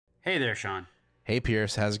Hey there, Sean. Hey,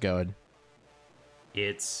 Pierce, how's it going?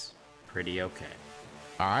 It's pretty okay.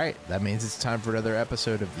 All right, that means it's time for another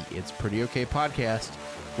episode of the It's Pretty Okay podcast.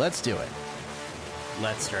 Let's do it.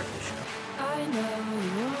 Let's start the show. I know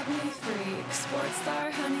you want me freak, sports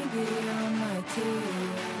star honeybee on my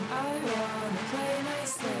team. I wanna play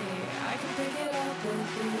nicely, I can pick it up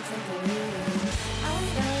if you take the lead. I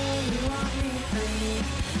know you want me freak,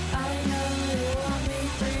 I know you want me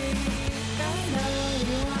freak. I know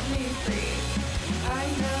you want me freak, I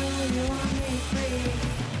know you want me freak.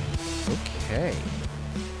 Okay.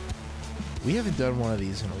 We haven't done one of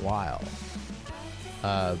these in a while.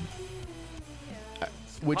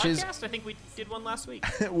 Which Podcast? I think we did one last week.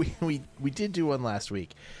 we did do one last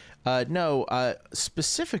week.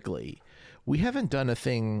 Specifically, we haven't done a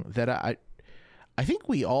thing that I think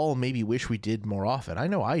we all maybe wish we did more often. I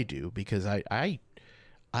know I do, because I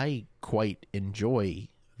quite enjoy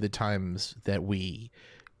the times that we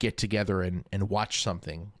get together and watch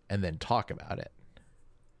something and then talk about it.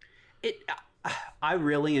 I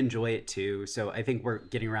really enjoy it too, so I think we're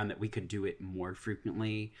getting around that we could do it more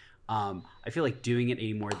frequently. I feel like doing it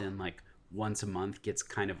any more than like once a month gets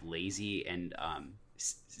kind of lazy and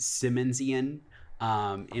Simmonsian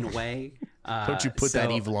in a way. Don't you put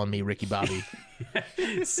that evil on me, Ricky Bobby.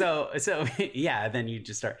 so yeah, then you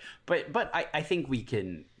just start. But I think we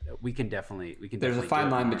can definitely There's a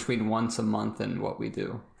fine line between once a month and what we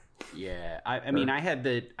do. Yeah, I mean, I had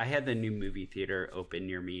the new movie theater open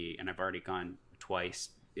near me, and I've already gone twice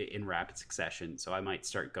in rapid succession. So I might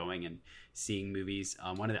start going and seeing movies.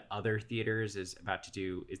 One of the other theaters is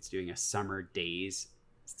doing a Summer Days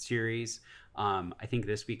series. I think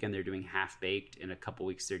this weekend they're doing Half Baked. In a couple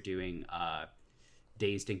weeks they're doing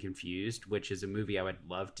Dazed and Confused, which is a movie I would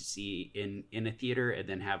love to see in a theater, and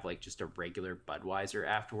then have like just a regular Budweiser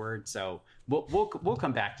afterward. So we'll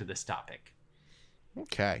come back to this topic.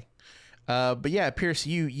 Okay. But yeah, Pierce,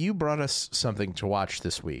 you brought us something to watch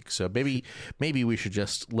this week, so maybe we should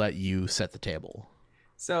just let you set the table.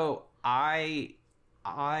 So I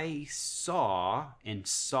saw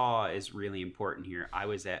is really important here. I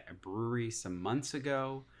was at a brewery some months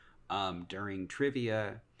ago during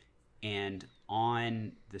trivia, and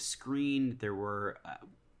on the screen there's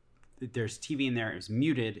TV in there. It was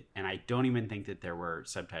muted, and I don't even think that there were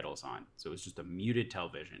subtitles on, so it was just a muted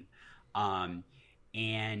television.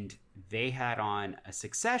 And they had on a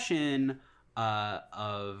succession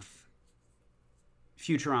of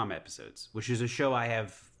Futurama episodes, which is a show I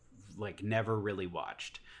have like never really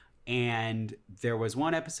watched. And there was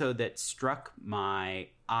one episode that struck my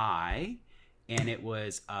eye, and it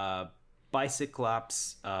was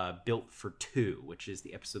Bicyclops Built for Two, which is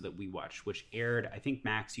the episode that we watched, which aired, I think,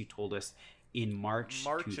 Max, you told us, in March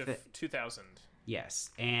of 2000.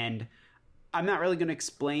 Yes, and I'm not really going to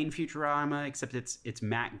explain Futurama, except it's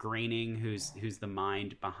Matt Groening who's the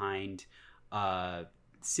mind behind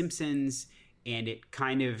Simpsons, and it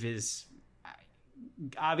kind of is,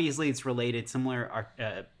 obviously it's related, similar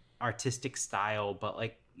artistic style, but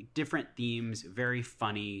like different themes, very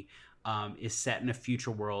funny, is set in a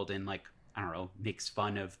future world, and like, I don't know, makes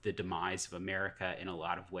fun of the demise of America in a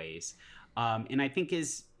lot of ways. And I think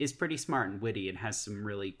is pretty smart and witty and has some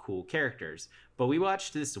really cool characters. But we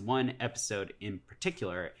watched this one episode in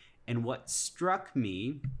particular, and what struck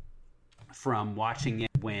me from watching it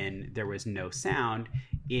when there was no sound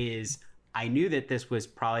is I knew that this was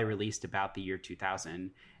probably released about the year 2000,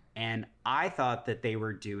 and I thought that they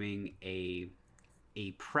were doing a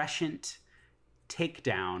prescient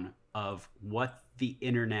takedown of what the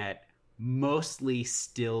internet mostly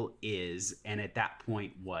still is, and at that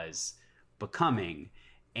point was becoming.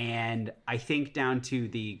 And I think down to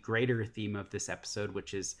the greater theme of this episode,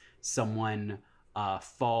 which is someone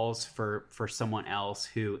falls for someone else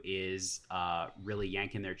who is really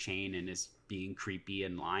yanking their chain and is being creepy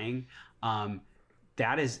and lying.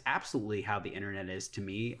 That is absolutely how the internet is to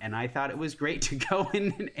me, and I thought it was great to go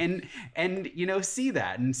in and you know, see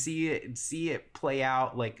that and see it play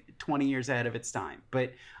out like 20 years ahead of its time.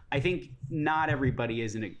 But I think not everybody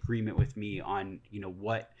is in agreement with me on, you know,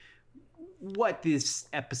 what this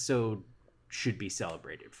episode should be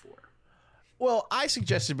celebrated for. Well, I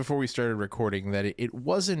suggested before we started recording that it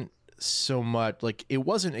wasn't so much like, it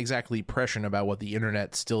wasn't exactly prescient about what the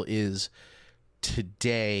internet still is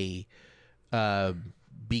today,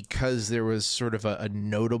 because there was sort of a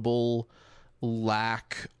notable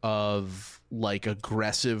lack of like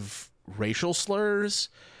aggressive racial slurs.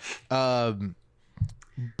 But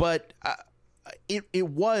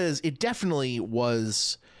it definitely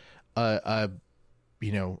was a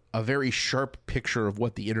very sharp picture of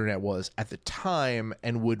what the internet was at the time,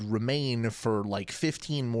 and would remain for like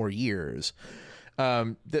 15 more years.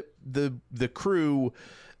 The crew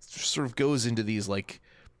sort of goes into these like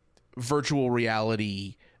virtual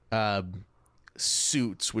reality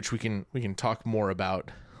suits, which we can talk more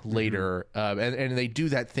about later, and they do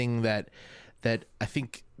that thing that I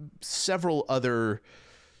think several other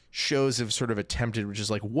shows have sort of attempted, which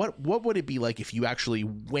is like what would it be like if you actually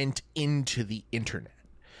went into the internet?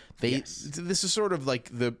 This is sort of like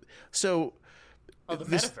the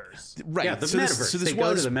metaverse, Yeah, right? the so metaverse. This They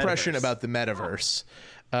go was to the impression metaverse. about the metaverse,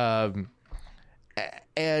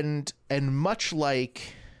 and much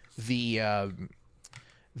like the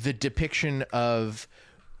depiction of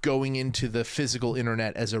going into the physical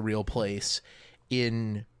internet as a real place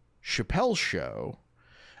in Chappelle's show,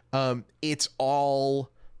 it's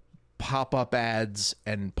all pop-up ads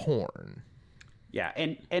and porn. Yeah,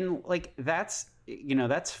 and like that's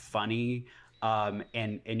funny,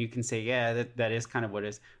 and you can say that is kind of what it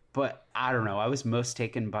is, but I don't know. I was most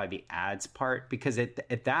taken by the ads part because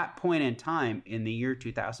at that point in time in the year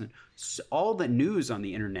 2000, all the news on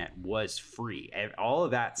the internet was free. All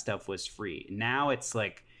of that stuff was free. Now it's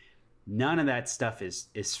like none of that stuff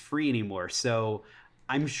is free anymore. So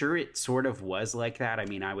I'm sure it sort of was like that. I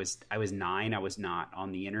mean, I was 9. I was not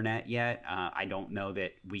on the internet yet. I don't know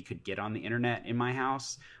that we could get on the internet in my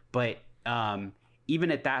house, but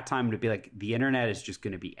even at that time to be like the internet is just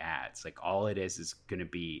going to be ads. Like all it is going to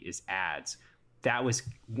be is ads. That was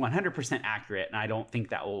 100% accurate, and I don't think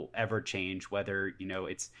that will ever change. Whether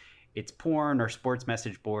it's porn or sports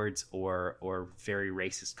message boards or very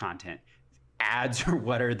racist content, ads are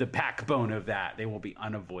what are the backbone of that. They will be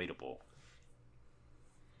unavoidable.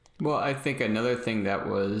 Well, I think another thing that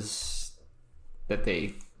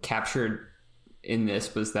they captured in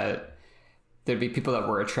this was that there'd be people that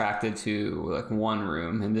were attracted to like one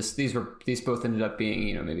room, and these both ended up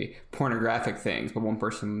being maybe pornographic things, but one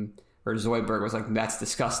person or Zoidberg was like, that's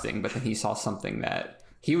disgusting, but then he saw something that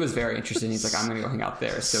he was very interested in. He's like, I'm gonna go hang out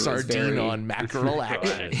there. So Sardine on mackerel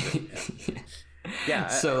action. Yeah.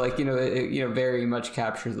 So like it very much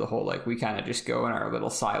captures the whole like we kind of just go in our little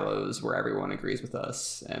silos where everyone agrees with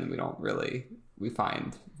us, and we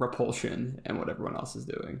find repulsion in what everyone else is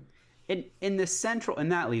doing. In the central,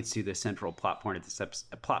 and that leads to the central plot point of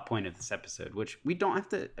this episode, which we don't have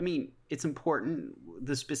to. I mean, it's important.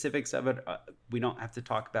 The specifics of it, we don't have to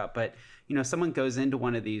talk about. But someone goes into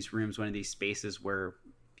one of these rooms, one of these spaces where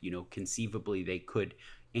conceivably they could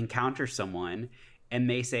encounter someone, and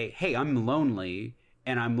they say, "Hey, I'm lonely,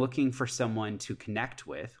 and I'm looking for someone to connect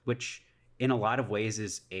with," which in a lot of ways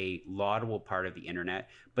is a laudable part of the internet.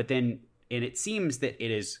 But then, and it seems that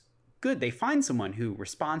it is good, they find someone who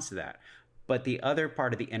responds to that. But the other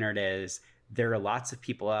part of the internet is there are lots of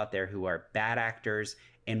people out there who are bad actors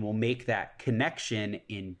and will make that connection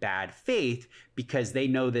in bad faith because they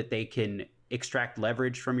know that they can extract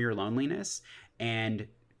leverage from your loneliness, and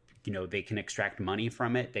they can extract money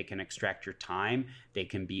from it, they can extract your time, they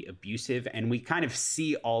can be abusive, and we kind of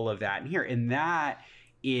see all of that in here. And that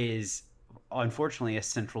is unfortunately a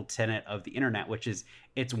central tenet of the internet, which is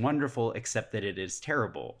it's wonderful except that it is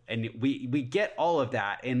terrible. And we get all of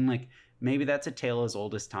that, and like maybe that's a tale as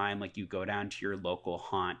old as time. Like you go down to your local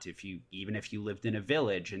haunt, even if you lived in a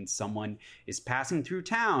village and someone is passing through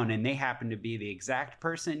town and they happen to be the exact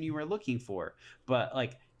person you were looking for, but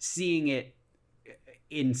like seeing it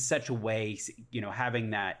in such a way, having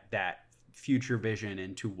that future vision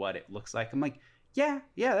into what it looks like, I'm like, yeah,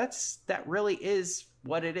 that really is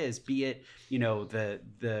what it is. Be it,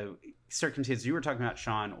 the circumstances you were talking about,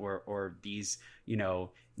 Sean, or these,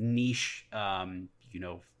 niche,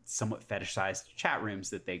 somewhat fetishized chat rooms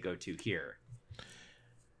that they go to here.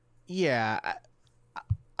 Yeah.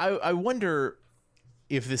 I wonder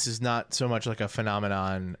if this is not so much like a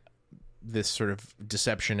phenomenon, this sort of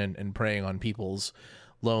deception and preying on people's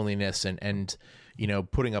loneliness and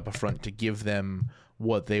putting up a front to give them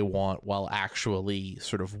what they want while actually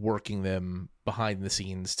sort of working them behind the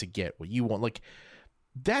scenes to get what you want. Like,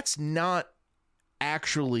 that's not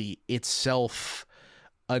actually itself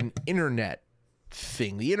an internet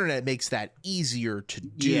thing. The internet makes that easier to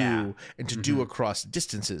do and to do across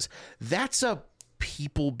distances. That's a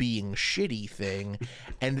people being shitty thing,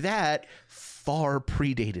 and that far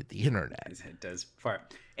predated the internet. It does far.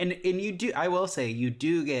 And you do, I will say, you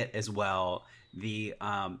do get as well the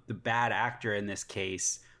bad actor in this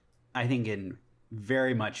case, I think in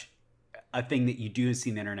very much a thing that you do see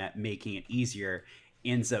in the internet making it easier,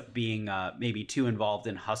 ends up being maybe too involved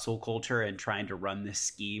in hustle culture and trying to run this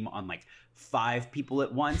scheme on like 5 people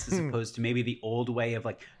at once, as opposed to maybe the old way of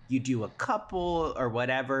like you do a couple or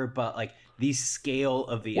whatever. But like the scale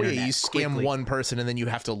of the internet, you scam one person and then you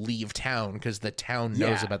have to leave town because the town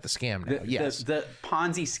knows about the scam now. The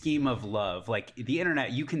Ponzi scheme of love, like the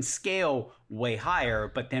internet, you can scale way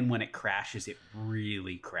higher, but then when it crashes, it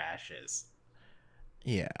really crashes.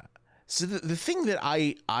 Yeah. So the thing that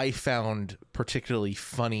I found particularly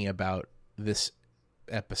funny about this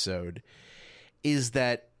episode is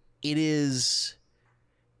that it is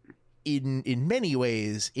in many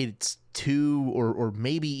ways it's 2 or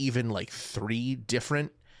maybe even like 3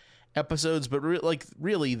 different episodes, but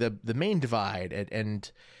really the main divide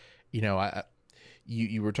and you know,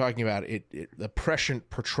 you were talking about the prescient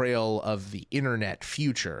portrayal of the internet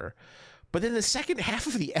future. But then the second half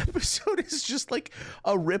of the episode is just like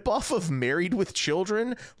a ripoff of Married with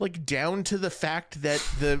Children, like down to the fact that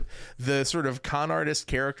the sort of con artist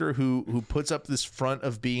character who puts up this front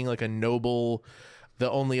of being like a noble, the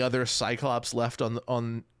only other Cyclops left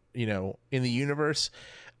on you know, in the universe,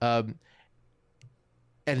 and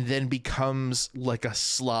then becomes like a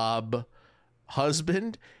slob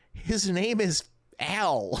husband. His name is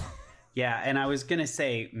Al. Yeah, and I was gonna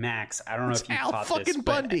say, Max, I don't know if you Al caught fucking this,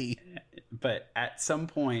 Bundy. but at some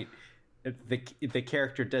point, the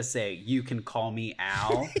character does say, "You can call me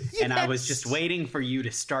Al," Yes. and I was just waiting for you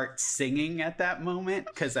to start singing at that moment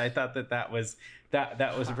because I thought that was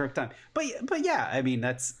a perfect time. But yeah, I mean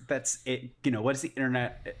that's it. You know, what is the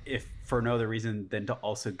internet if for no other reason than to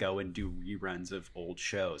also go and do reruns of old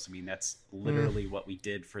shows? I mean, that's literally what we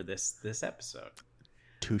did for this episode.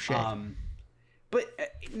 Touche. But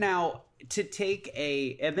now to take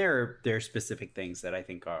and there are specific things that I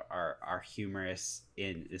think are humorous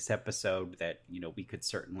in this episode that, you know, we could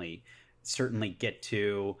certainly get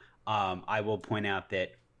to. I will point out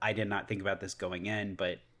that I did not think about this going in,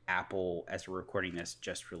 but Apple, as we're recording this,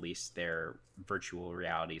 just released their virtual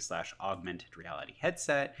reality / augmented reality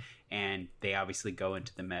headset, and they obviously go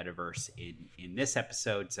into the metaverse in this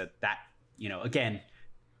episode. So that, you know, again,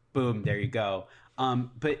 boom, there you go.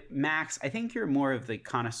 But Max, I think you're more of the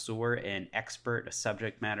connoisseur and expert, a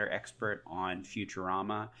subject matter expert on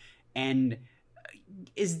Futurama. And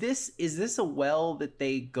is this a well that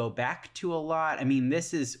they go back to a lot? I mean,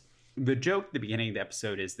 this is the joke at the beginning of the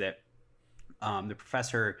episode is that the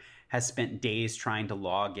professor has spent days trying to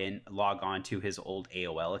log on to his old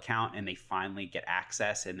AOL account, and they finally get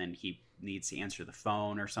access, and then he needs to answer the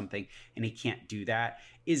phone or something, and he can't do that.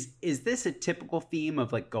 Is this a typical theme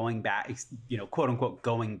of like going back, you know, quote unquote,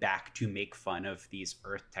 going back to make fun of these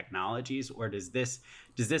Earth technologies, or does this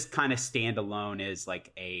kind of stand alone as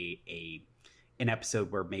like an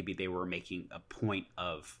episode where maybe they were making a point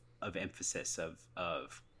of emphasis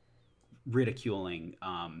of ridiculing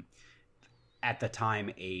at the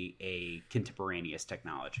time a contemporaneous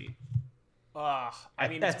technology? I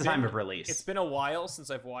mean, at the time of release, it's been a while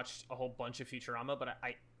since I've watched a whole bunch of Futurama, but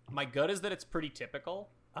my gut is that it's pretty typical.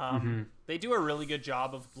 They do a really good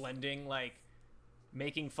job of blending, like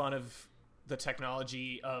making fun of the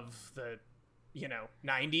technology of the, you know,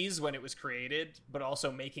 90s when it was created, but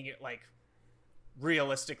also making it like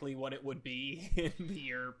realistically what it would be in the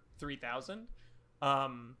year 3000.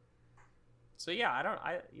 So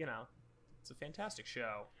yeah, you know, it's a fantastic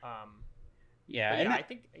show. Yeah, I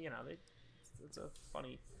think, you know, it's a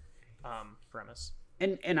funny premise.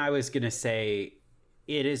 And I was gonna say,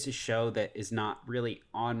 it is a show that is not really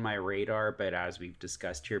on my radar, but as we've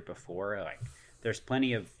discussed here before, like there's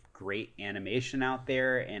plenty of great animation out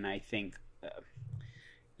there, and I think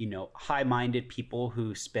you know, high-minded people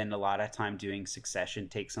who spend a lot of time doing Succession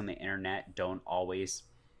takes on the internet don't always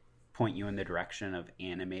point you in the direction of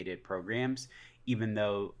animated programs, even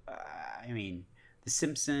though I mean, The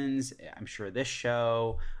Simpsons, I'm sure this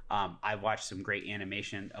show, I've watched some great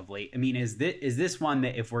animation of late. I mean, is this one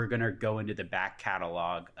that if we're going to go into the back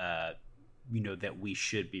catalog, you know, that we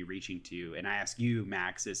should be reaching to? And I ask you,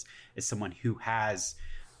 Max, as someone who has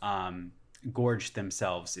gorged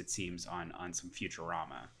themselves, it seems, on some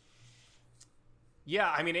Futurama.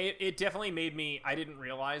 Yeah, I mean, it definitely made me, I didn't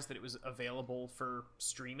realize that it was available for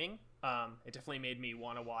streaming. It definitely made me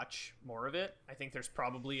want to watch more of it. I think there's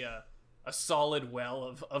probably a solid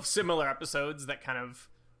well of similar episodes that kind of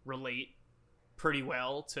relate pretty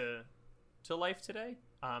well to life today,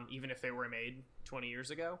 even if they were made 20 years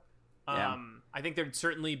ago. Yeah. I think there'd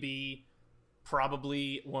certainly be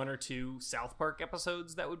probably 1 or 2 South Park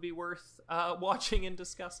episodes that would be worth watching and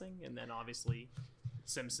discussing, and then obviously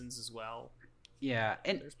Simpsons as well. Yeah,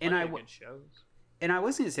 There's plenty of good shows. And I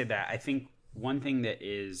was going to say that I think one thing that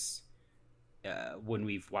is when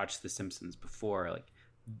we've watched The Simpsons before, like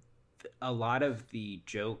a lot of the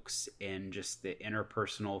jokes and just the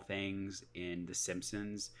interpersonal things in The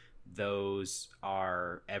Simpsons, those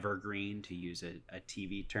are evergreen, to use a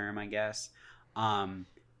TV term, I guess.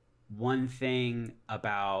 One thing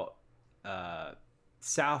about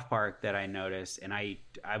South Park that I noticed, and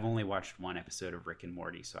I've only watched one episode of Rick and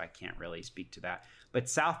Morty, so I can't really speak to that. But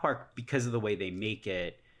South Park, because of the way they make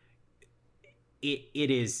it, it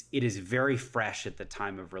is very fresh at the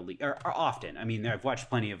time of release, or often. I mean, I've watched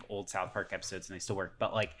plenty of old South Park episodes and they still work,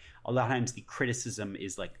 but like a lot of times the criticism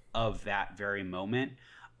is like of that very moment.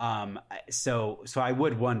 So I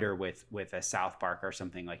would wonder with a South Park or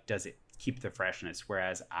something, like, does it keep the freshness?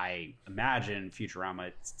 Whereas I imagine Futurama,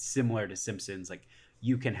 it's similar to Simpsons, like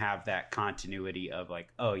you can have that continuity of like,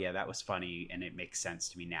 oh yeah, that was funny and it makes sense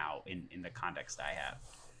to me now in the context I have.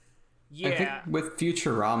 Yeah. I think with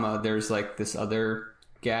Futurama, there's like this other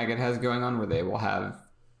gag it has going on where they will have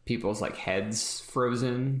people's like heads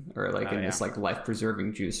frozen or like this like life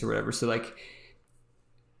preserving juice or whatever. So like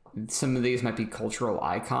some of these might be cultural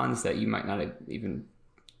icons that you might not have even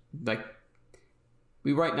like.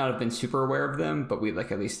 We might not have been super aware of them, but we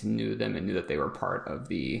like at least knew them and knew that they were part of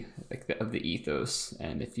the ethos.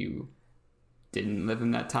 And if you didn't live in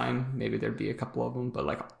that time, maybe there'd be a couple of them, but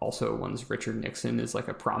like also one's Richard Nixon is like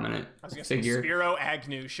a prominent figure. Spiro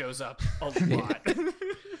Agnew shows up a lot.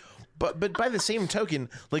 But by the same token,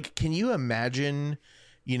 like, can you imagine,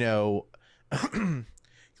 you know,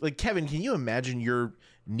 like Kevin, can you imagine your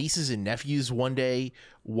nieces and nephews one day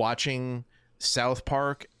watching South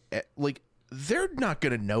Park? Like, they're not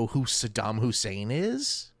going to know who Saddam Hussein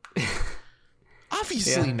is.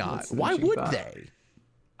 Obviously not. Why would they?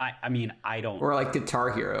 I mean, I don't. Or like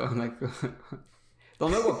Guitar Hero. Like they'll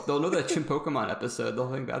know that Chimpokemon episode.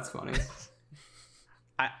 They'll think that's funny.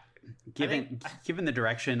 Given the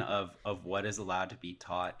direction of what is allowed to be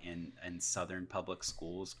taught in Southern public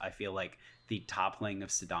schools, I feel like the toppling of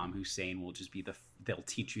Saddam Hussein will just be they'll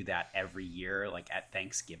teach you that every year. Like at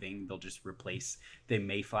Thanksgiving, they'll just replace the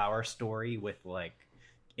Mayflower story with like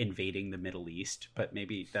invading the Middle East, but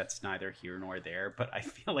maybe that's neither here nor there. But I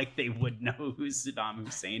feel like they would know who Saddam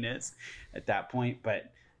Hussein is at that point,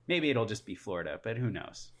 but maybe it'll just be Florida, but who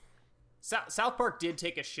knows. South Park did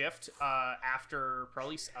take a shift after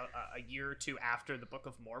probably a year or two after the Book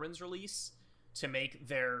of Mormon's release to make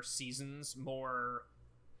their seasons more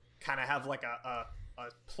kind of have like a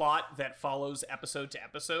plot that follows episode to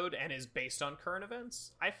episode and is based on current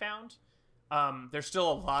events. I found there's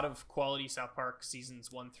still a lot of quality South Park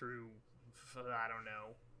seasons 1 through, I don't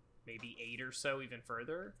know, maybe 8 or so, even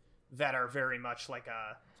further, that are very much like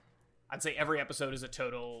I'd say every episode is a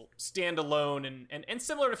total standalone and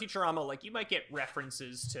similar to Futurama. Like you might get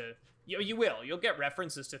references to, you'll get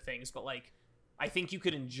references to things, but like, I think you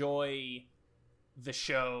could enjoy the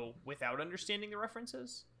show without understanding the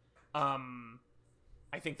references.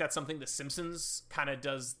 I think that's something The Simpsons kind of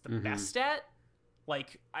does the best at.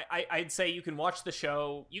 Like, I'd say you can watch the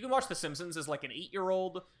show, you can watch The Simpsons as like an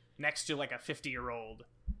 8-year-old next to like a 50-year-old,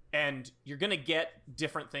 and you're going to get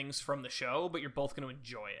different things from the show, but you're both going to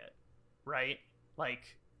enjoy it, right?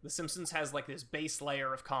 Like, The Simpsons has like this base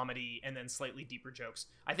layer of comedy and then slightly deeper jokes.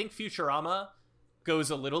 I think Futurama goes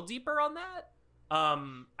a little deeper on that.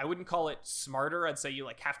 I wouldn't call it smarter. I'd say you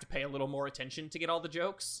like have to pay a little more attention to get all the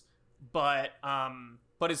jokes, but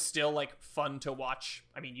it's still like fun to watch.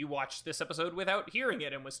 I mean, you watched this episode without hearing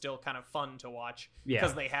it and was still kind of fun to watch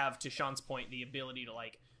because they have, to Sean's point, the ability to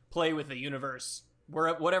like play with the universe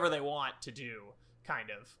whatever they want to do, kind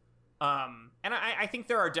of. And I think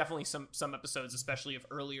there are definitely some episodes, especially of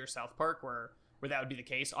earlier South Park, where that would be the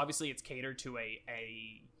case. Obviously, it's catered to a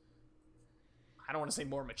I don't want to say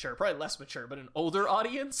more mature, probably less mature, but an older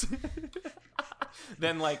audience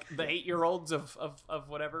than like the 8-year-olds of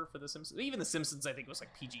whatever for The Simpsons. Even The Simpsons, I think, was like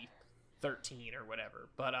PG-13 or whatever.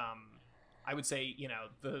 But I would say, you know,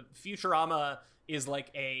 the Futurama is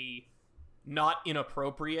like a not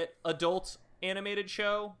inappropriate adult animated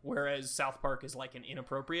show, whereas South Park is like an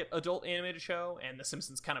inappropriate adult animated show, and The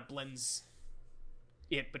Simpsons kind of blends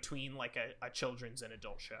it between like a children's and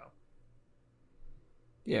adult show.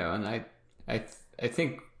 Yeah, and I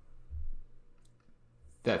think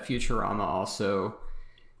that Futurama also,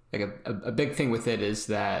 like a big thing with it is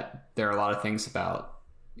that there are a lot of things about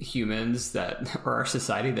humans that or our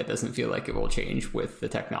society that doesn't feel like it will change with the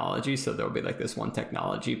technology. So there'll be like this one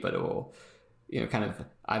technology, but it will, you know, kind of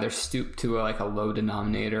either stoop to a low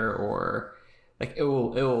denominator, or like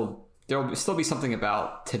there'll still be something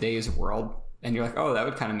about today's world, and you're like, oh, that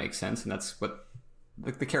would kind of make sense, and that's what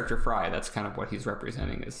the character Fry, that's kind of what he's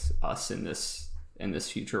representing, is us in this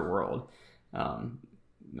future world.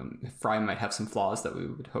 Fry might have some flaws that we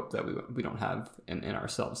would hope that we don't have in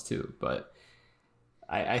ourselves too. But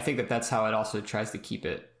I think that that's how it also tries to keep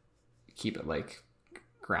it like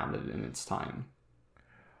grounded in its time.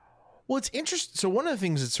 Well, it's interesting. So one of the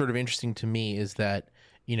things that's sort of interesting to me is that,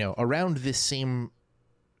 around this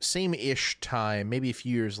same-ish time, maybe a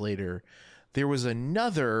few years later, there was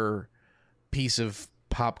another piece of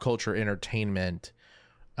pop culture entertainment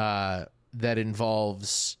that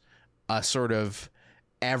involves a sort of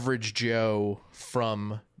average Joe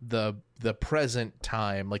from the present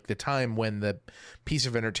time, like the time when the piece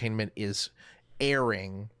of entertainment is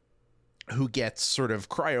airing, who gets sort of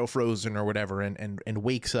cryo-frozen or whatever and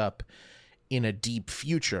wakes up in a deep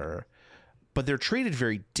future, but they're treated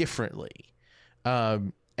very differently.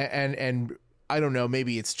 And I don't know,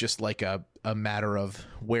 maybe it's just like a matter of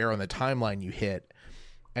where on the timeline you hit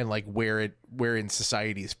and like where in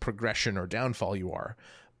society's progression or downfall you are.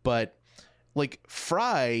 But like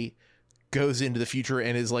Fry goes into the future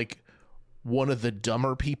and is like one of the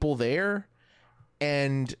dumber people there.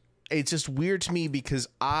 And it's just weird to me because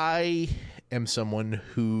I am someone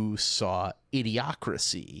who saw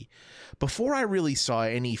Idiocracy before I really saw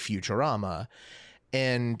any Futurama.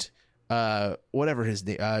 And whatever his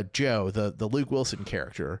name, Joe, the Luke Wilson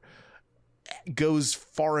character, goes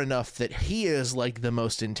far enough that he is like the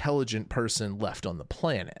most intelligent person left on the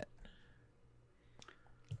planet.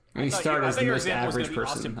 And he started as the most average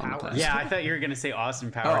person on the planet. Yeah, I thought you were going to say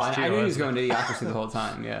Austin Powers. I knew he was going to Idiocracy the whole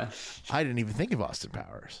time. Yeah, I didn't even think of Austin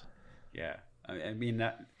Powers. Yeah, I mean,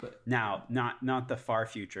 now not the far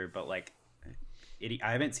future, but like,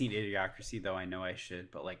 I haven't seen Idiocracy, though I know I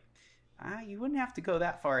should. But like, you wouldn't have to go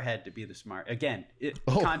that far ahead to be the smart. Again,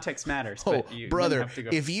 context matters. But you brother, have to go.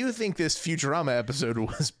 If you think this Futurama episode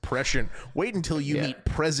was prescient, wait until you meet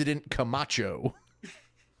President Camacho.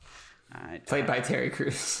 Played by Terry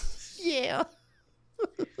Crews. Yeah.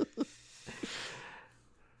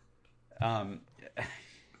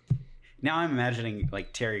 Now I'm imagining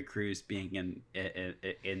like Terry Crews being in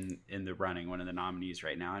the running, one of the nominees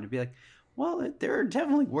right now, and it'd be like, well, there are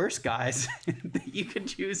definitely worse guys that you could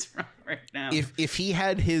choose from right now. If he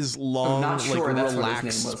had his long,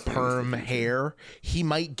 relaxed perm hair, he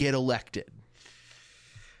might get elected.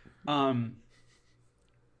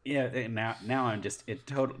 Yeah. Now I'm just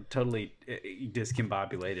totally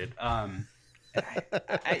discombobulated. I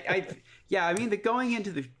mean, the going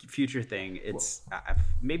into the future thing, it's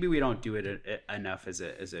maybe we don't do it enough as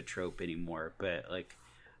a trope anymore, but like,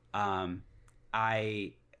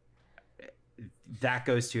 that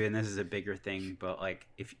goes to, and this is a bigger thing, but like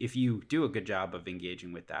if you do a good job of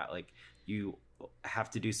engaging with that, like you have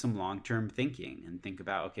to do some long-term thinking and think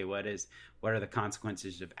about, okay, what are the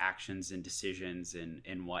consequences of actions and decisions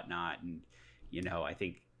and whatnot. And I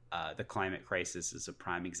think the climate crisis is a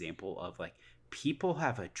prime example of like, people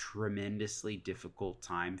have a tremendously difficult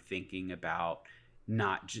time thinking about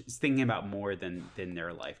more than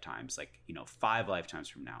their lifetimes, like 5 lifetimes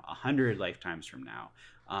from now, 100 lifetimes from now.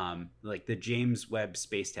 Like the James Webb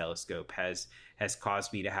Space Telescope has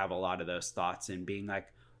caused me to have a lot of those thoughts and being like,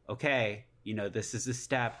 okay, this is a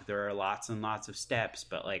step. There are lots and lots of steps,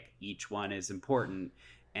 but like each one is important,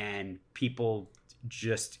 and people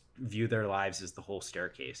just view their lives as the whole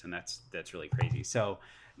staircase, and that's really crazy. So,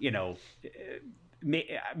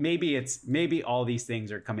 maybe all these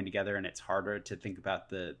things are coming together, and it's harder to think about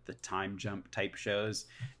the time jump type shows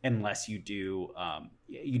unless you do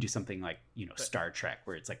something like Star Trek,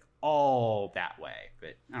 where it's like all that way.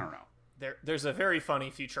 But I don't know. There's a very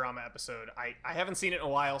funny Futurama episode. I haven't seen it in a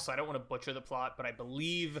while, so I don't want to butcher the plot, but I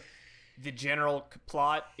believe the general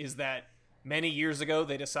plot is that many years ago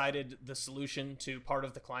they decided the solution to part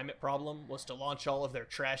of the climate problem was to launch all of their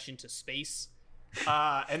trash into space.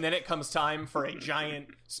 And then it comes time for a giant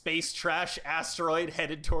space trash asteroid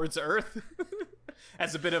headed towards Earth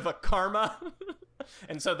as a bit of a karma.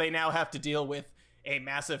 And so they now have to deal with a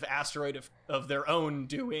massive asteroid of their own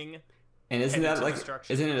doing. And isn't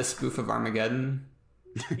it a spoof of Armageddon?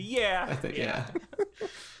 Yeah. I think, yeah.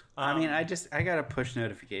 I mean, I got a push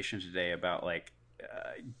notification today about like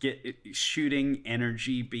shooting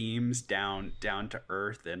energy beams down to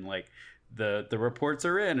Earth, and like the reports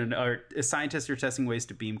are in, and scientists are testing ways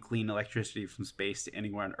to beam clean electricity from space to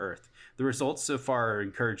anywhere on Earth. The results so far are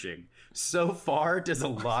encouraging. So far does a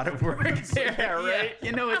lot of work there. Yeah, right.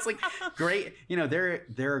 It's like great.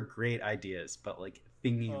 There are great ideas, but like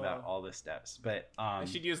thinking about all the steps. But I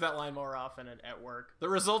should use that line more often at work. The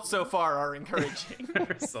results so far are encouraging.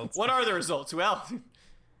 What are the results? Well,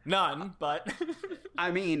 none, but I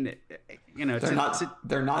mean, they're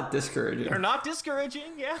not discouraging. They're not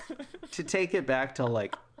discouraging, yeah. To take it back to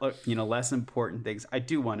like less important things. I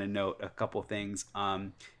do want to note a couple things.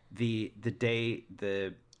 The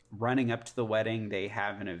running up to the wedding, they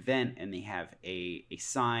have an event and they have a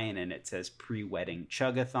sign and it says pre-wedding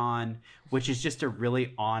chugathon, which is just a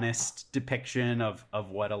really honest depiction of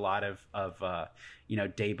what a lot of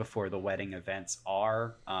day before the wedding events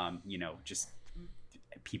are. Just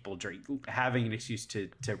people having an excuse to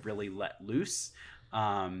really let loose.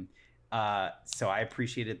 So I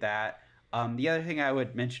appreciated that. The other thing I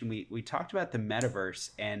would mention, we talked about the metaverse,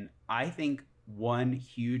 and I think one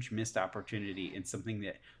huge missed opportunity and something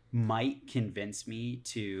that might convince me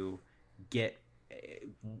to get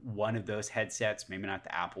one of those headsets, maybe not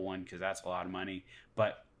the Apple one because that's a lot of money,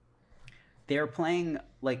 but they're playing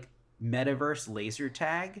like metaverse laser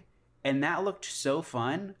tag, and that looked so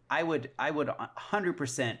fun. I would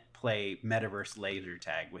 100% play metaverse laser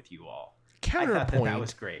tag with you all. Counterpoint. I thought that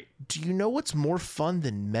was great. Do you know what's more fun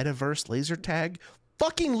than metaverse laser tag?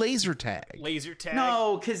 Fucking laser tag. Laser tag?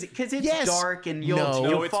 No, because it's dark and you'll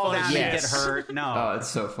fall fun. down and get hurt. No. Oh, it's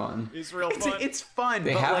so fun. It's real fun. It's fun.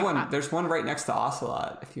 They but have one. There's one right next to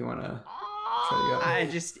Ocelot if you want to try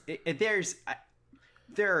to go.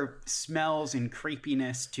 There are smells and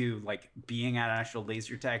creepiness to like being at an actual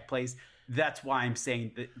laser tag place. That's why I'm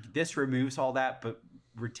saying that this removes all that, but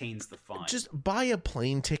retains the fun. Just buy a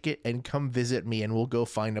plane ticket and come visit me, and we'll go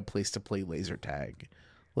find a place to play laser tag.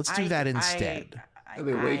 Let's do that instead. It'll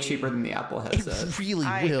be way cheaper than the Apple headset. It really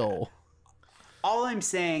will. All I'm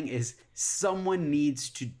saying is someone needs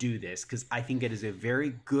to do this because I think it is a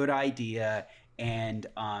very good idea. And,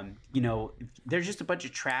 there's just a bunch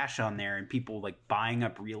of trash on there and people like buying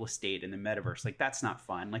up real estate in the metaverse. Like, that's not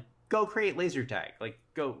fun. Like, go create laser tag. Like,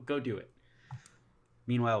 go do it.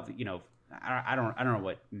 Meanwhile, I don't know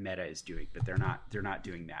what Meta is doing, but they're not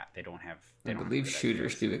doing that. They don't have. I believe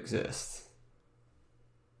shooters do exist.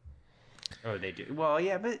 Oh, they do. Well,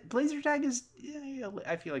 yeah, but laser tag is. Yeah,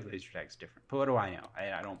 I feel like laser tag is different. But what do I know?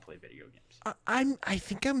 I don't play video games. I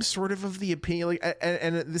think I'm sort of the opinion, like,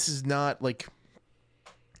 and this is not like.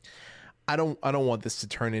 I don't want this to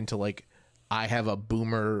turn into like I have a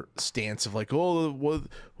boomer stance of like, oh, well,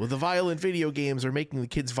 the violent video games are making the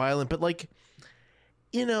kids violent, but like,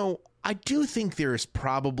 I do think there's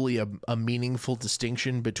probably a meaningful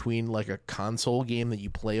distinction between like a console game that you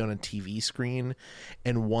play on a TV screen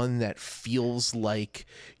and one that feels like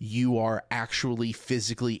you are actually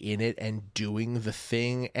physically in it and doing the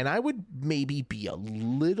thing. And I would maybe be a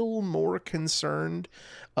little more concerned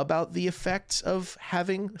about the effects of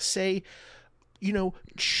having, say,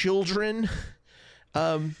 children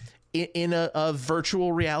in a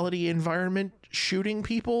virtual reality environment shooting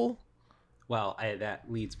people. Well,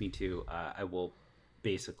 that leads me to I will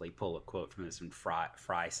basically pull a quote from this. And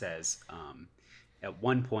Fry says, at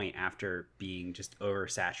one point after being just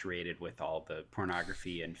oversaturated with all the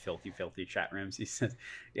pornography and filthy chat rooms, he says,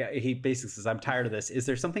 he basically says, I'm tired of this. Is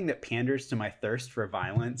there something that panders to my thirst for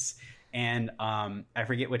violence? And I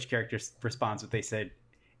forget which character responds, but they said,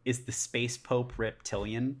 is the space pope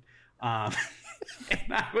reptilian? And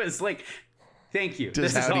I was like, thank you.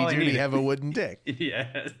 Does Howdy Doody have a wooden dick? Yeah,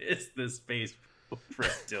 it's the space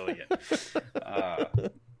reptilian.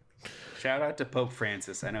 Shout out to Pope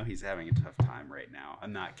Francis. I know he's having a tough time right now.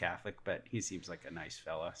 I'm not Catholic, but he seems like a nice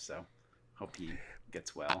fella, so hope he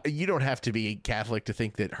gets well. You don't have to be Catholic to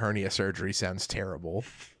think that hernia surgery sounds terrible.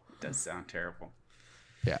 It does sound terrible.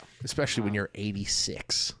 Yeah, especially when you're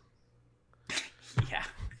 86. Yeah.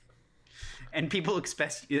 And people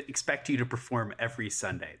expect you to perform every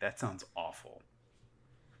Sunday. That sounds awful.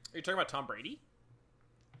 Are you talking about Tom Brady?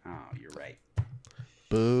 Oh, you're right.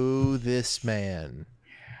 Boo this man.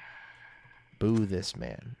 Boo this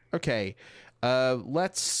man. Okay,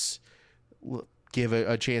 let's give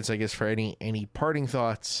a chance, I guess, for any parting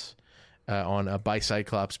thoughts on a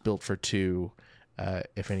Bicyclops built for two.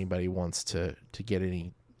 If anybody wants to get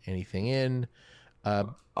anything in.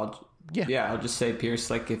 I'll just say, Pierce,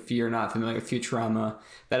 like, if you're not familiar with Futurama,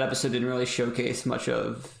 that episode didn't really showcase much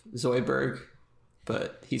of Zoidberg,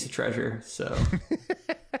 but he's a treasure, so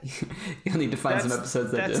you'll need to find some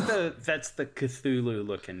episodes that do. That's the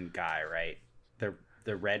Cthulhu-looking guy, right?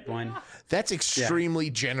 The red one? That's extremely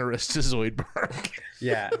generous to Zoidberg.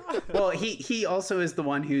 Yeah. Well, he also is the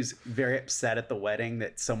one who's very upset at the wedding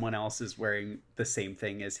that someone else is wearing the same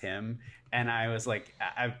thing as him. And I was like,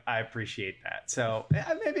 I appreciate that. So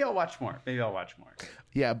maybe I'll watch more.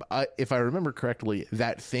 Yeah, but if I remember correctly,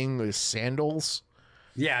 that thing was sandals.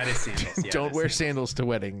 Yeah, it is sandals. Yeah, Don't wear sandals to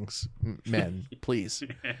weddings, men. Please.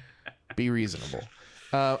 Be reasonable.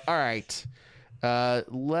 All right.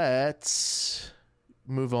 Let's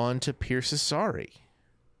move on to Pierce's Sorry.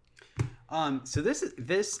 So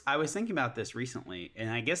this I was thinking about this recently, and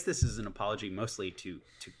I guess this is an apology mostly to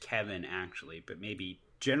Kevin actually, but maybe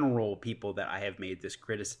general people that I have made this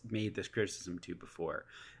criticism to before.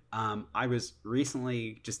 I was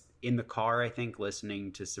recently just in the car, I think,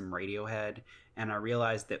 listening to some Radiohead, and I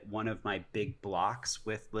realized that one of my big blocks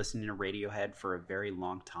with listening to Radiohead for a very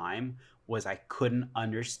long time was I couldn't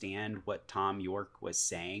understand what Tom York was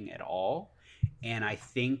saying at all. And I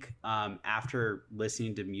think after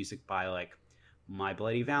listening to music by like My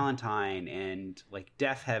Bloody Valentine and like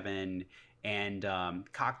Deaf Heaven and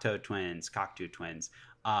Cocteau Twins,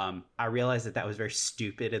 I realized that was very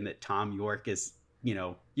stupid and that Tom York is,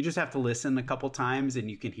 you just have to listen a couple times and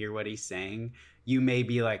you can hear what he's saying. You may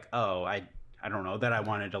be like, oh, I don't know that I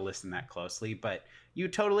wanted to listen that closely, but you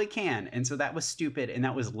totally can. And so that was stupid and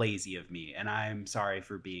that was lazy of me. And I'm sorry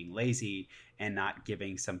for being lazy and not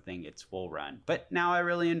giving something its full run. But now I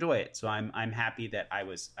really enjoy it. So I'm happy that I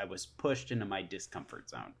was pushed into my discomfort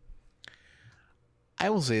zone.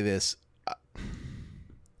 I will say this.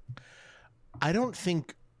 I don't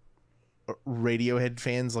think Radiohead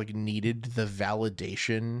fans like needed the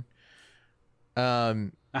validation. Yeah,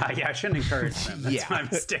 I shouldn't encourage them. That's my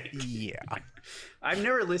mistake. Yeah. I've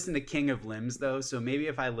never listened to King of Limbs though, so maybe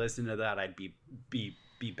if I listened to that, I'd be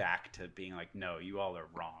back to being like, no, you all are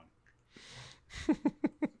wrong.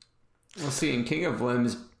 Well, see, in King of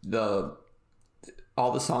Limbs,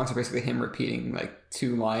 all the songs are basically him repeating like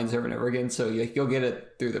 2 lines over and over again, so you'll get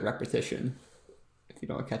it through the repetition if you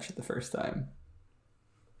don't catch it the first time.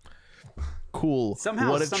 Cool.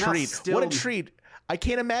 What a treat. What a treat. I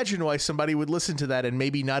can't imagine why somebody would listen to that and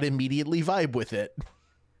maybe not immediately vibe with it.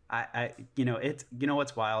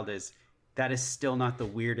 What's wild is that is still not the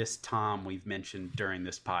weirdest Tom we've mentioned during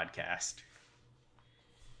this podcast.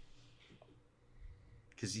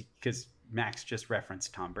 Because Max just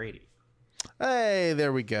referenced Tom Brady. Hey,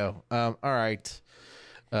 there we go. All right.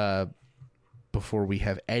 Before we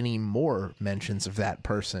have any more mentions of that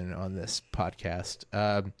person on this podcast,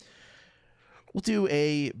 we'll do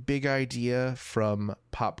a big idea from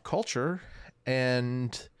pop culture.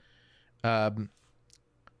 And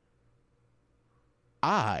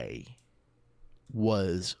I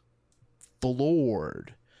was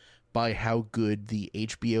floored by how good the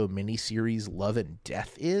HBO miniseries Love and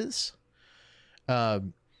Death is. It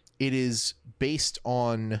is based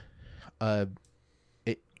on,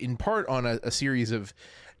 in part on a series of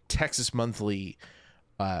Texas Monthly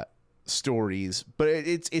stories, but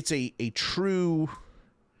it's a true,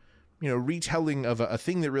 retelling of a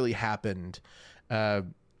thing that really happened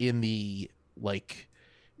in the like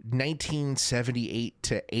 1978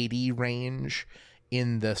 to 80 range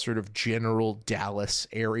in the sort of general Dallas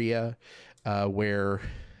area, where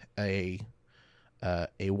a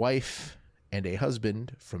wife and a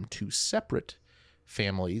husband from 2 separate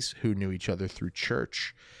families who knew each other through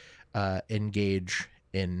church engage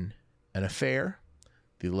in an affair,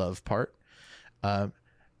 the love part,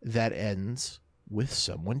 that ends with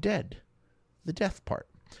someone dead, the death part.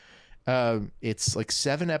 It's like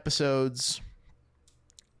 7 episodes.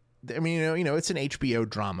 I mean, it's an HBO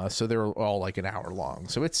drama, so they're all like an hour long.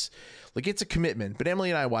 So it's a commitment. But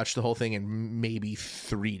Emily and I watched the whole thing in maybe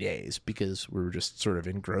 3 days because we were just sort of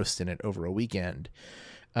engrossed in it over a weekend.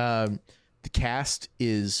 The cast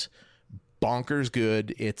is bonkers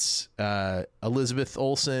good. It's Elizabeth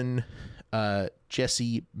Olsen,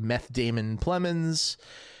 Jesse Meth Damon Plemons,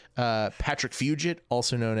 Patrick Fugit,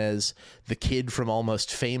 also known as the kid from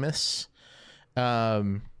Almost Famous,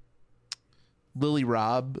 Lily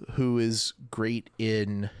Robb, who is great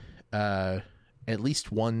in at least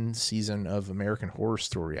 1 season of American Horror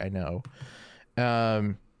Story, I know.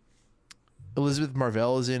 Elizabeth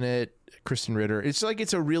Marvell is in it. Kristen Ritter. It's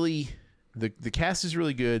a really the cast is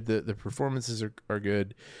really good. The performances are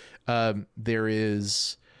good. There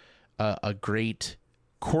is a great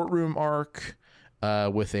courtroom arc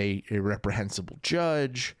with a reprehensible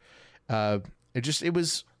judge. I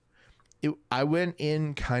went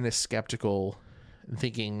in kind of skeptical,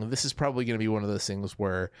 thinking this is probably going to be one of those things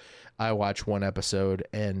where I watch 1 episode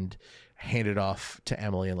and hand it off to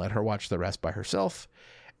Emily and let her watch the rest by herself.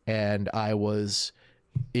 And I was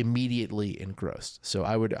immediately engrossed. So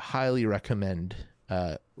I would highly recommend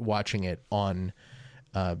watching it on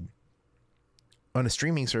a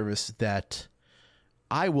streaming service that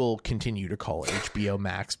I will continue to call HBO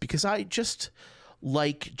Max, because I just,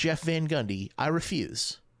 like Jeff Van Gundy, I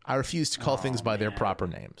refuse to call things by their proper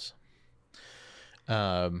names.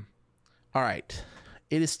 All right.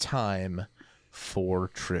 It is time for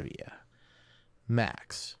trivia.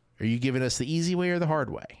 Max, are you giving us the easy way or the hard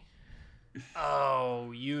way?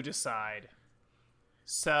 Oh, you decide.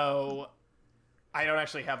 So, I don't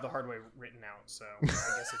actually have the hard way written out, so I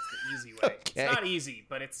guess it's the easy way. Okay. It's not easy,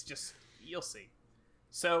 but it's just, you'll see.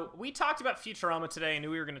 So we talked about Futurama today. I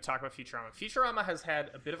knew we were going to talk about Futurama. Futurama has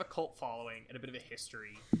had a bit of a cult following and a bit of a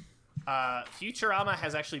history. Futurama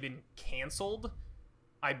has actually been canceled,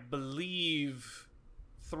 I believe,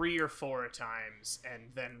 3 or 4 times,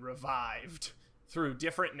 and then revived through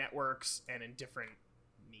different networks and in different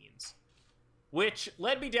means. Which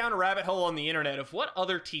led me down a rabbit hole on the internet of what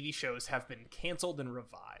other TV shows have been canceled and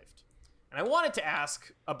revived. And I wanted to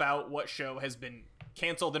ask about what show has been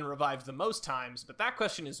canceled and revived the most times, but that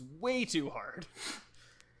question is way too hard.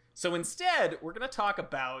 So instead, we're going to talk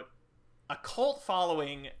about a cult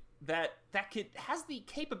following that has the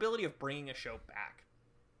capability of bringing a show back.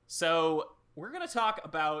 So we're going to talk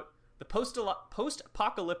about the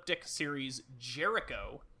post-apocalyptic series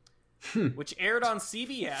Jericho, which aired on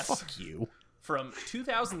CBS. Fuck you. From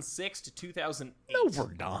 2006 to 2008. No,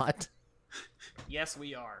 we're not. Yes,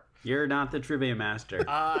 we are. You're not the trivia master.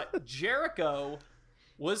 Jericho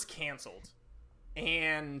was canceled,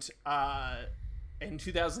 and in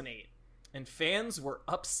 2008, and fans were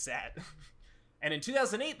upset. And in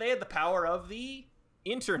 2008, they had the power of the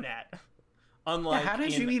internet. Unlike, how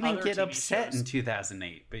did you even get TV upset shows. in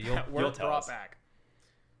 2008? But you'll tell brought us. back.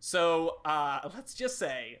 So let's just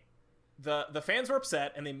say the fans were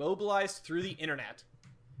upset, and they mobilized through the internet.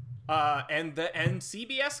 And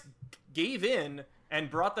CBS gave in and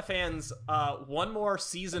brought the fans one more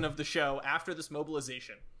season of the show after this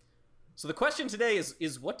mobilization. So the question today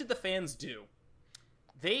is what did the fans do?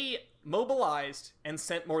 They mobilized and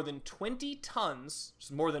sent more than 20 tons,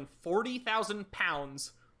 more than 40,000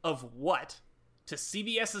 pounds of what to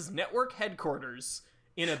CBS's network headquarters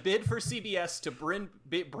in a bid for CBS to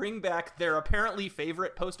bring back their apparently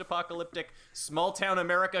favorite post-apocalyptic small-town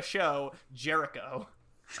America show, Jericho.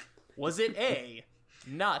 Was it A,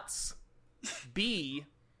 nuts, B,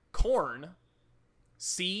 corn,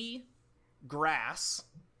 C, grass,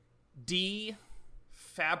 D,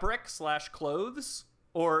 fabric/clothes,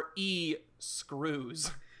 or E,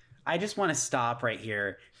 screws? I just want to stop right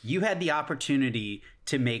here. You had the opportunity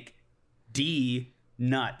to make D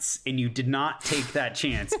nuts, and you did not take that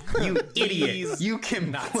chance. You idiot. You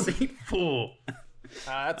complete fool.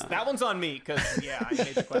 That one's on me, because, yeah, I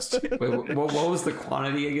made the question. Wait, what was the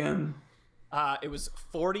quantity again? It was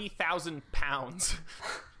 40,000 pounds.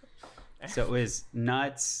 So it was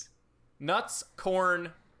nuts. Nuts,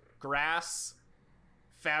 corn, grass,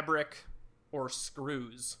 fabric, or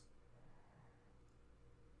screws.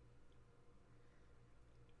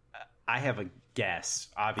 I have a guess.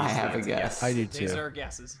 Obviously, I have a it's guess. I do too. These are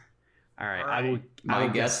guesses. All right, All right. My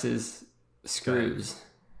guess is screws.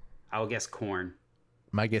 I will guess corn.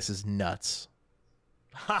 My guess is nuts.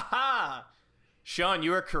 Ha ha! Sean,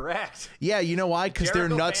 you are correct. Yeah, you know why? Because they're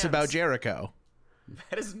Jericho nuts fans. about Jericho.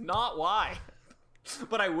 That is not why.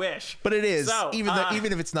 But I wish. But it is. So,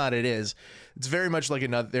 Even if it's not, it is. It's very much like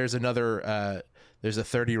another. There's a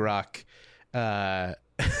 30 Rock.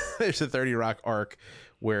 There's a 30 Rock arc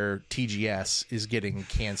where TGS is getting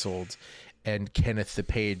canceled, and Kenneth the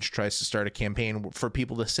Page tries to start a campaign for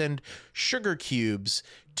people to send sugar cubes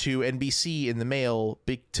to NBC in the mail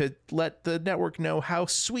to let the network know how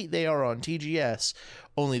sweet they are on TGS.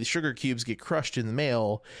 Only the sugar cubes get crushed in the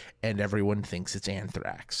mail, and everyone thinks it's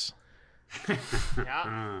anthrax.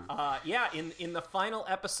 Yeah. In the final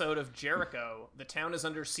episode of Jericho, the town is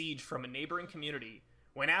under siege from a neighboring community.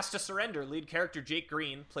 When asked to surrender, lead character Jake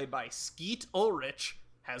Green, played by Skeet Ulrich,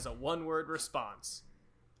 has a one-word response: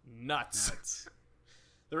 nuts.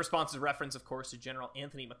 The response is a reference, of course, to General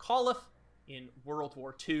Anthony McAuliffe in World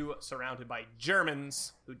War II, surrounded by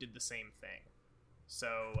Germans who did the same thing.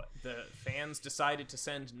 So the fans decided to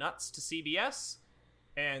send nuts to CBS,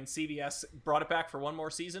 and CBS brought it back for one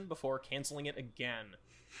more season before canceling it again.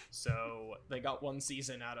 So they got one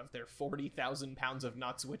season out of their 40,000 pounds of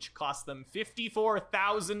nuts, which cost them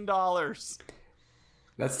 $54,000.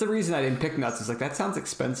 That's the reason I didn't pick nuts. It's like, that sounds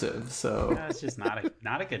expensive. So That's just not a good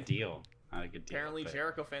deal. Not a good deal. Apparently, but-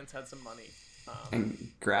 Jericho fans had some money.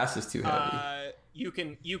 and grass is too heavy. You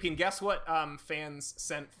can guess what fans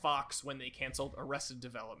sent Fox when they canceled Arrested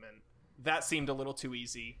Development. That seemed a little too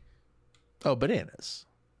easy. Oh, bananas.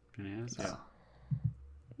 Bananas? Yeah.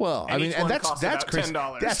 Well, And each one that's cost that's about Chris.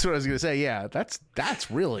 $10. That's what I was gonna say. Yeah, that's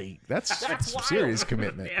really that's wild. serious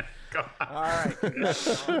commitment. Man, God. All right.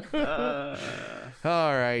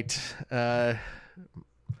 All right.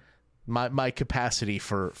 My capacity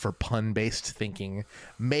for pun-based thinking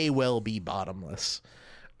may well be bottomless.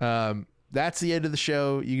 That's the end of the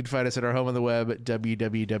show. You can find us at our home on the web at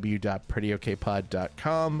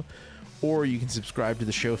www.prettyokpod.com, or you can subscribe to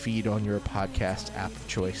the show feed on your podcast app of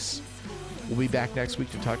choice. We'll be back next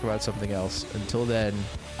week to talk about something else. Until then,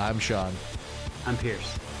 I'm Sean. I'm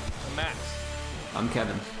Pierce. I'm Max. I'm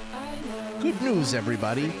Kevin. Good news,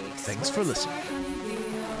 everybody. Thanks for listening.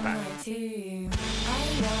 I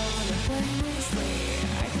wanna play nicely.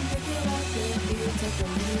 I can pick it up if you take the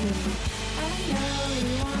lead.